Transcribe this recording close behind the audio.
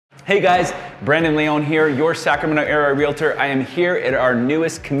Hey guys, Brandon Leon here, your Sacramento area realtor. I am here at our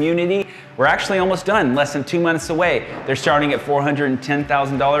newest community. We're actually almost done, less than 2 months away. They're starting at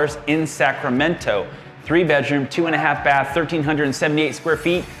 $410,000 in Sacramento. 3-bedroom, 2.5 bath, 1,378 square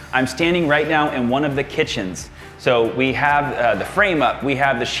feet. I'm standing right now in one of the kitchens. So we have the frame up, we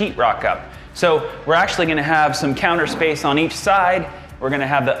have the sheetrock up. So we're actually gonna have some counter space on each side. We're gonna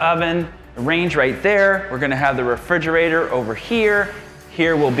have the oven, the range right there. We're gonna have the refrigerator over here.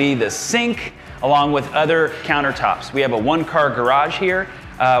 Here will be the sink along with other countertops. We have a 1-car garage here.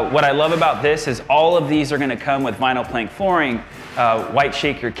 What I love about this is all of these are gonna come with vinyl plank flooring, white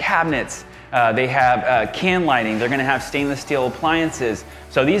shaker cabinets. They have can lighting. They're gonna have stainless steel appliances.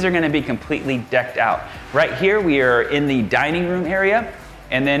 So these are gonna be completely decked out. Right here we are in the dining room area,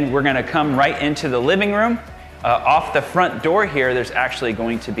 and then we're gonna come right into the living room. Off the front door here, there's actually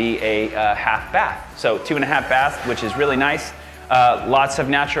going to be a half bath. So 2.5 baths, which is really nice. Lots of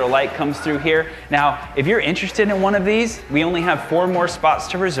natural light comes through here. Now, if you're interested in one of these, we only have 4 more spots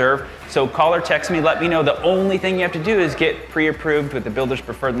to reserve. So call or text me, let me know. The only thing you have to do is get pre-approved with the builder's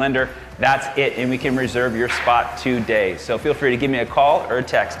preferred lender. That's it, and we can reserve your spot today. So feel free to give me a call or a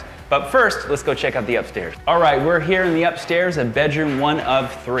text. But first, let's go check out the upstairs. All right, we're here in the upstairs, a bedroom 1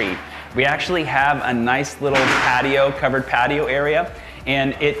 of 3. We actually have a nice little patio, covered patio area,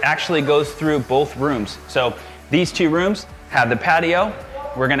 and it actually goes through both rooms. So these 2 rooms have the patio.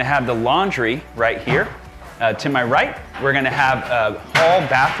 We're gonna have the laundry right here. To my right, we're gonna have a hall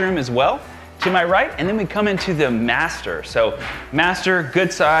bathroom as well. To my right, and then we come into the master. So master,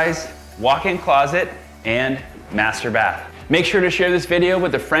 good size, walk-in closet, and master bath. Make sure to share this video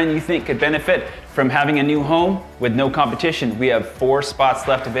with a friend you think could benefit from having a new home with no competition. We have 4 spots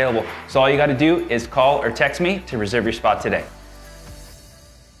left available. So all you gotta do is call or text me to reserve your spot today.